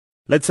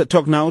Let's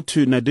talk now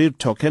to Nadir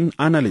Thokan,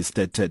 analyst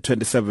at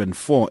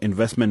 27/4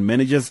 Investment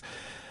Managers.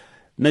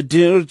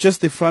 Nadir,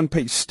 just the front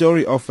page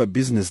story of a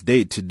Business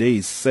Day today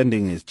is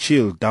sending a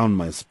chill down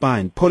my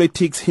spine.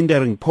 Politics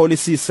hindering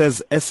policy,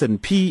 says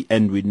S&P,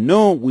 and we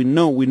know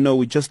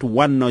we're just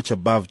one notch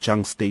above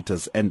junk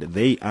status, and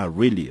they are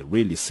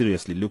really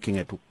seriously looking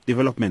at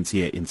developments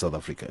here in South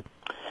Africa.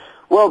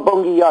 Well,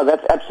 Bongi, yeah,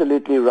 that's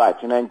absolutely right.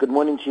 And good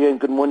morning to you and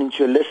good morning to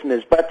your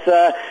listeners. But,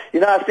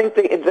 I think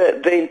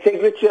the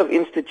integrity of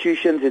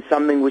institutions is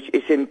something which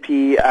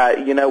S&P,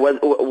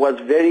 was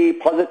very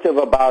positive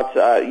about,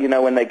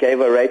 when they gave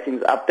a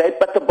ratings update.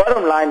 But the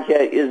bottom line here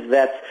is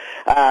that,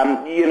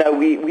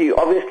 we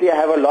obviously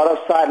have a lot of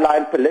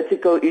sideline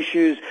political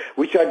issues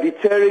which are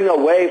deterring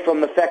away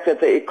from the fact that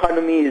the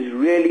economy is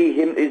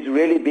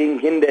really being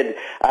hindered,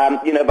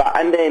 by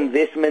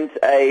underinvestment,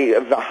 a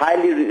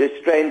highly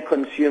restrained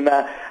consumer,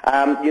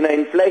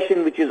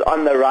 inflation which is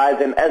on the rise,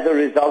 and as a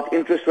result,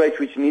 interest rates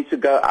which need to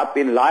go up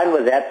in line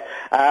with that,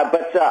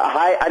 but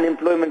high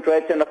unemployment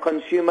rates and a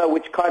consumer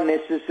which can't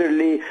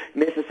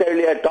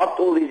necessarily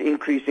adopt all these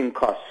increasing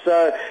costs.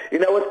 So,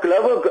 with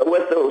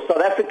the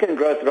South African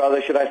growth,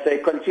 should I say,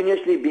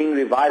 continuously being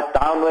revised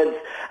downwards,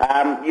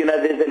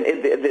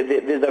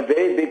 there's a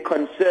very big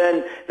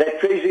concern that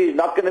Treasury is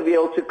not going to be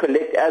able to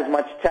collect as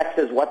much tax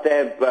as what they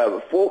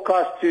have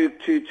forecast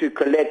to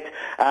collect.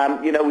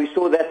 We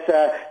saw that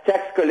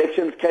tax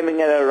collections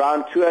coming at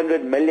around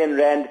 200 million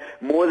rand,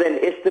 more than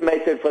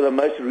estimated for the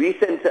most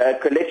recent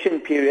collection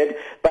period.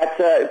 But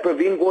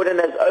Praveen Gordhan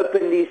has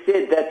openly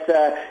said that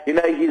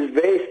he's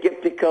very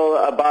skeptical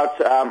about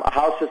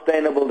how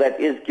sustainable that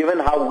is, given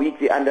how weak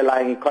the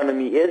underlying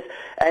economy is.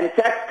 And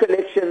tax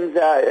collections,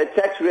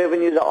 tax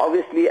revenues are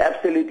obviously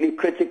absolutely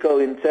critical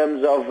in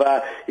terms of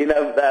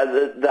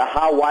the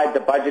how wide the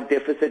budget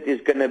deficit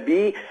is going to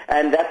be,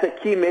 and that's a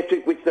key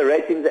metric which the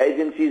ratings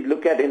agencies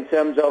look at in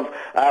terms of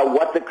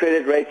what the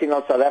credit rating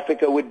of South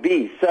Africa would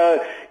be.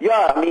 So,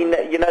 yeah,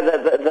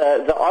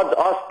 the odds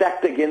are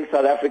stacked against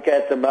South Africa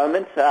at the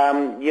moment.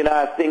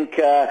 I think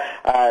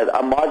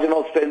a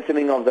marginal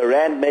strengthening of the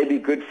rand may be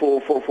good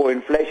for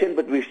inflation,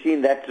 but we've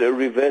seen that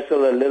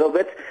reversal a little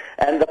bit.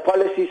 And the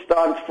policy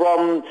stance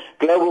from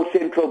global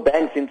central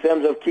banks in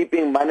terms of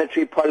keeping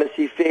monetary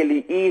policy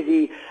fairly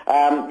easy,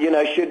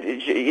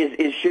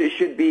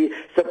 should be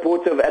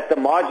supportive at the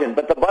margin.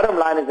 But the bottom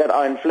line is that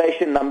our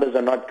inflation numbers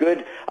are not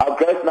good, our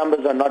growth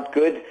numbers are not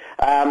good.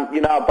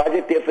 Our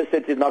budget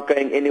deficit is not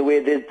going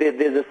anywhere.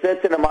 There's a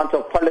certain amount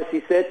of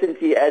policy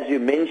certainty, as you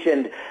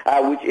mentioned,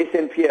 which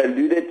S&P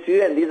alluded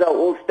to, and these are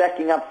all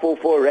stacking up for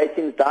a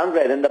ratings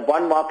downgrade. And the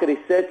bond market is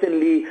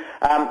certainly,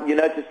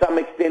 to some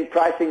extent,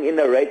 pricing in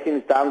a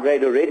ratings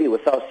downgrade already,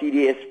 with our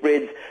CDS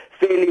spreads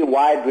fairly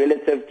wide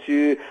relative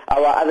to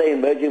our other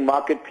emerging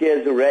market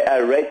peers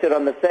rated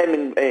on the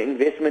same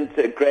investment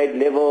grade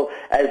level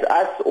as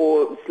us,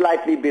 or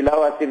slightly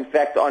below us, in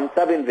fact, on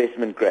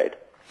sub-investment grade.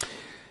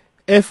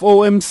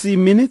 FOMC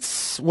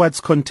minutes,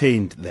 what's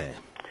contained there?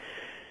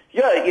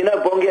 Yeah,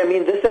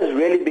 Bongi, this has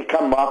really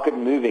become market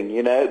moving,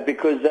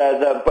 because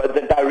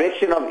the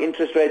direction of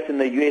interest rates in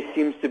the U.S.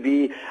 seems to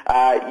be,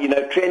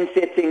 trend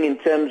setting in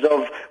terms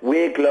of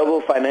where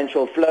global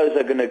financial flows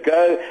are going to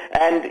go.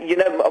 And,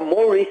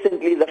 more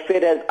recently, the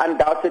Fed has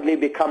undoubtedly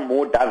become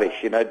more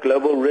dovish.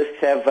 Global risks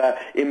have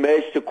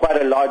emerged to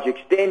quite a large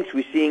extent.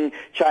 We're seeing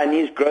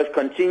Chinese growth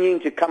continuing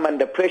to come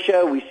under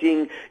pressure. We're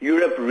seeing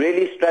Europe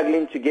really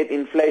struggling to get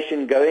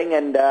inflation going.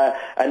 And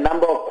a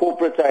number of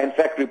corporates are, in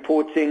fact,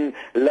 reporting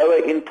lower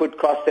input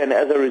costs and,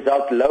 as a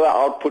result, lower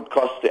output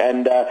costs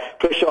and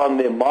pressure on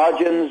their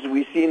margins.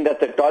 We've seen that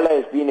the dollar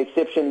has been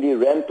exceptionally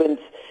rampant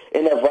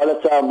in a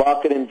volatile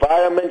market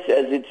environment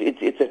as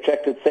it's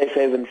attracted safe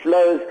haven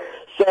flows.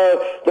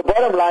 So the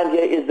bottom line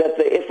here is that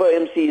the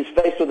FOMC is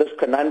faced with this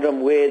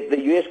conundrum where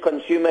the U.S.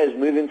 consumer is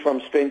moving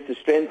from strength to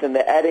strength, and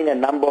they're adding a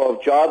number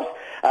of jobs.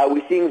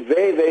 We're seeing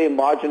very, very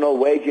marginal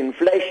wage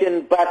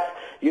inflation, but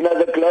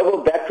the global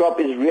backdrop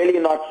is really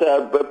not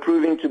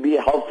proving to be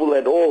helpful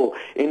at all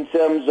in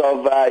terms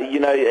of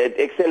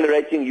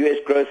accelerating U.S.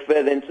 growth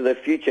further into the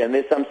future. And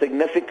there's some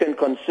significant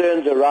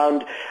concerns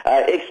around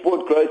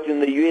export growth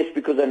in the U.S.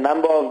 because a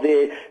number of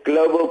their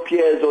global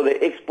peers or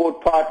their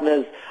export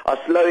partners are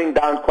slowing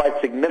down quite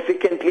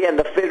significantly, and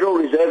the Federal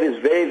Reserve is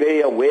very,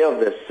 very aware of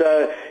this.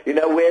 So,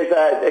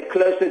 whereas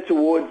closer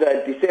towards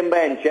December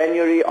and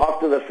January,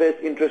 after the first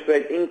interest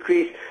rate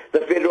increase,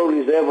 the Federal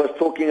Reserve was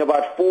talking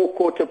about 4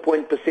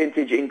 quarter-point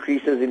percentage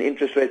increases in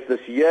interest rates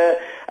this year.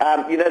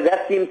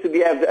 That seems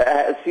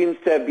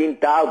to have been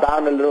dialed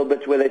down a little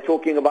bit, where they're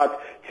talking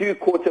about 2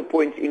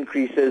 quarter-point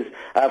increases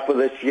for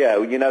this year.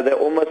 They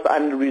almost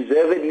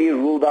unreservedly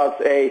ruled out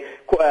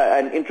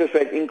an interest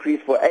rate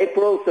increase for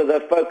April, so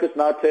the focus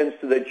now turns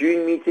to the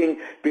June meeting,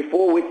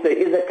 before which there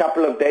is a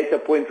couple of data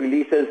point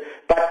releases.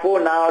 But for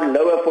now,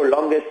 lower for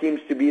longer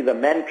seems to be the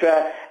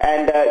mantra.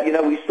 And,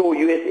 we saw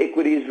U.S.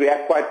 equities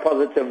react quite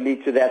positively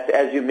to that,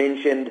 as you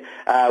mentioned,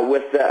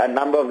 with a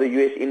number of the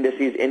U.S.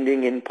 indices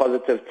ending in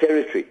positive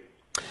territory.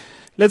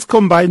 Let's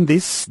combine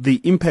this, the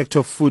impact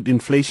of food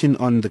inflation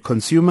on the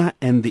consumer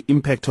and the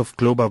impact of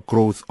global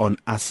growth on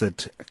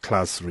asset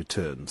class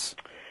returns.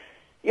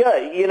 Yeah,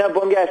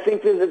 Bongi, I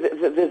think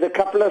there's a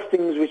couple of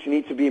things which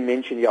need to be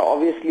mentioned here.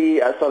 Obviously,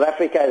 South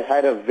Africa has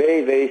had a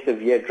very, very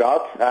severe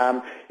drought.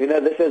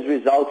 This has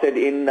resulted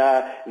in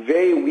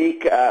very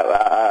weak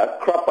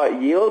crop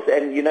yields.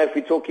 And, if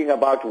we're talking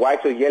about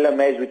white or yellow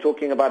maize, we're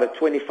talking about a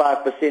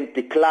 25%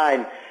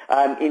 decline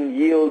in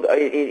yield,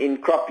 in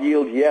crop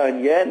yield year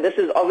on year. And this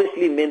has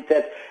obviously meant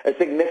that a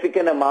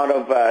significant amount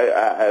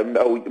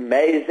of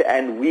maize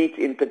and wheat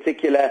in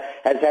particular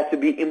has had to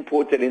be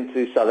imported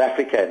into South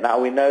Africa. Now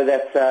we know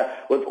that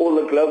with all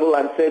the global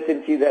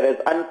uncertainty that has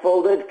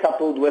unfolded,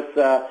 coupled with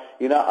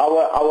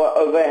our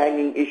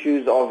overhanging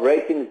issues of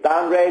ratings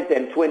downgrades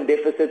and twin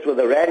deficits with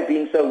the rand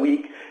being so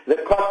weak, the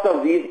cost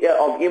of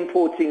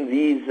importing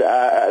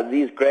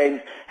these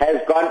grains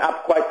has gone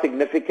up quite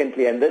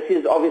significantly. And this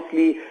is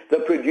obviously, the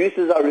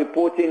producers are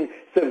reporting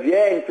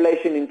severe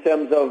inflation in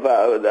terms of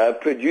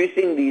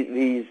producing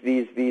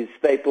these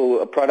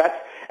staple products.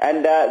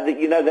 And,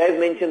 they've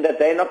mentioned that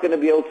they're not going to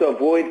be able to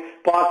avoid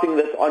passing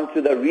this on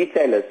to the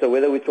retailers. So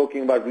whether we're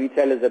talking about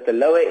retailers at the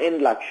lower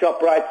end like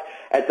ShopRite,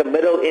 at the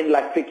middle end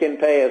like Pick n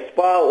Pay or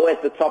Spar, or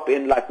at the top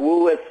end like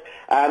Woolworths,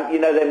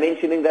 they're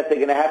mentioning that they're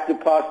going to have to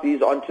pass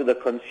these on to the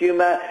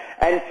consumer.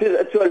 And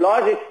to a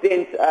large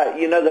extent,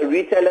 the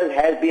retailers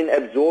have been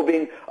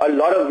absorbing a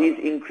lot of these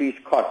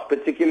increased costs,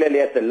 particularly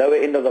at the lower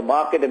end of the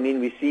market. I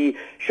mean, we see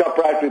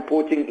ShopRite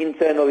reporting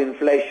internal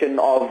inflation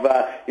of,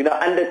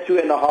 under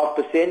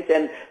 2.5%,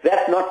 and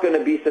that's not going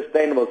to be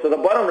sustainable. So the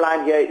bottom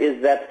line here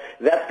is that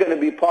that's going to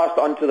be passed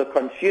on to the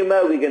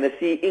consumer. We're going to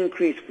see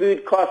increased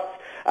food costs.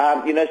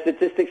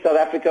 Statistics South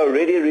Africa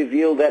already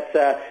revealed that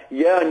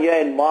year on year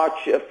in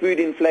March, food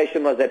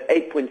inflation was at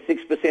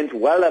 8.6%,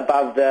 well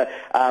above the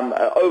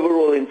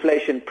overall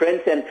inflation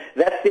print, and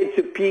that's said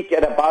to peak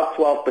at about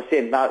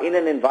 12%. Now, in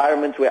an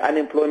environment where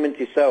unemployment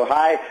is so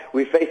high,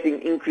 we're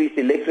facing increased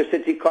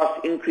electricity costs,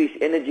 increased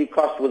energy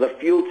costs with a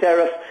fuel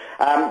tariff,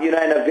 and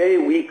a very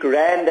weak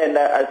rand and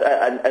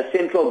a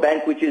central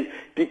bank which is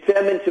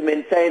determined to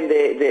maintain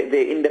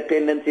their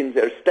independence in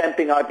their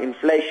stamping out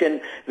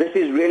inflation. This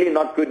is really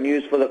not good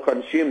news for the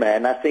consumer,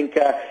 and I think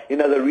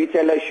the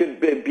retailer should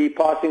be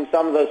passing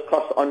some of those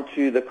costs on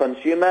to the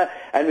consumer,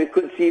 and we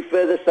could see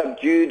further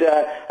subdued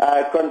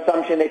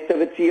consumption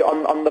activity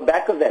on the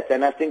back of that.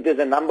 And I think there's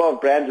a number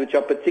of brands which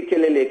are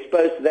particularly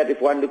exposed to that.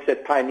 If one looks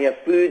at Pioneer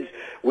Foods,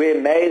 where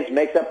maize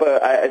makes up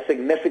a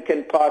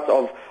significant part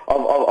of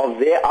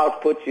their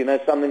output,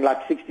 something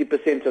like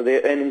 60% of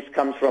their earnings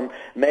comes from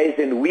maize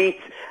and wheat.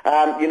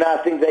 I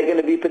think they're going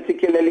to be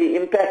particularly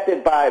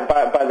impacted by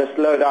the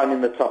slowdown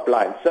in the top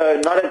line. So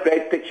not a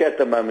great picture at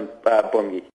the moment, Bongi.